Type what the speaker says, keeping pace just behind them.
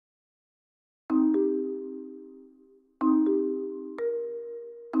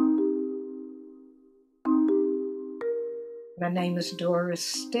My name is Doris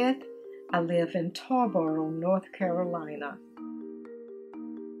Stith. I live in Tarboro, North Carolina.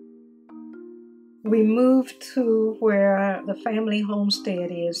 We moved to where the family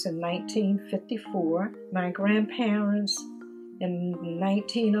homestead is in 1954. My grandparents in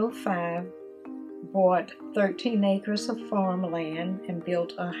 1905 bought 13 acres of farmland and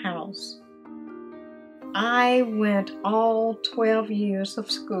built a house. I went all 12 years of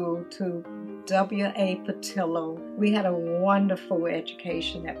school to W.A. Patillo. We had a wonderful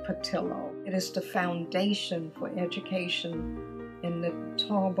education at Patillo. It is the foundation for education in the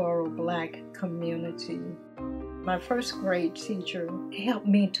Tarboro Black community. My first grade teacher helped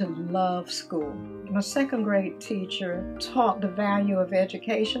me to love school. My second grade teacher taught the value of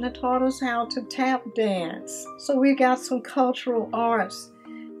education and taught us how to tap dance. So we got some cultural arts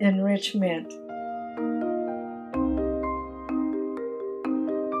enrichment.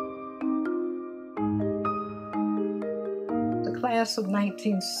 The class of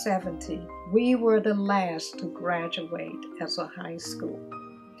 1970, we were the last to graduate as a high school.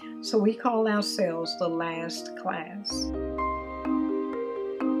 So we call ourselves the last class.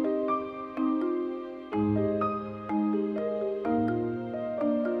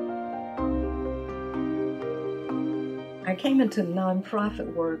 I came into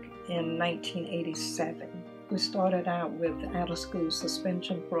nonprofit work in 1987. We started out with the out-of-school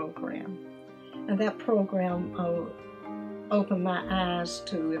suspension program. And that program opened my eyes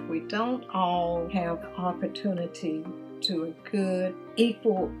to if we don't all have opportunity to a good,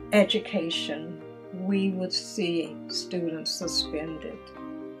 equal education, we would see students suspended.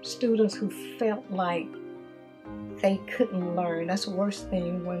 Students who felt like they couldn't learn. That's the worst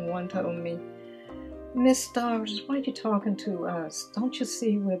thing when one told me, "Miss Doris, why are you talking to us? Don't you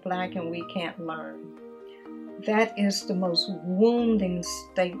see we're black and we can't learn?" That is the most wounding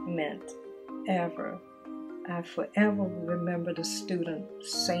statement ever. I forever remember the student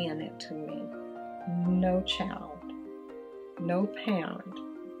saying it to me. No child, no parent,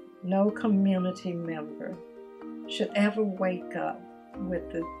 no community member should ever wake up with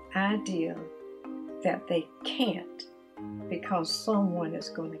the idea that they can't because someone is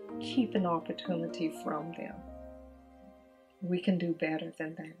going to keep an opportunity from them. We can do better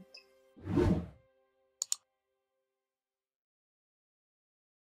than that.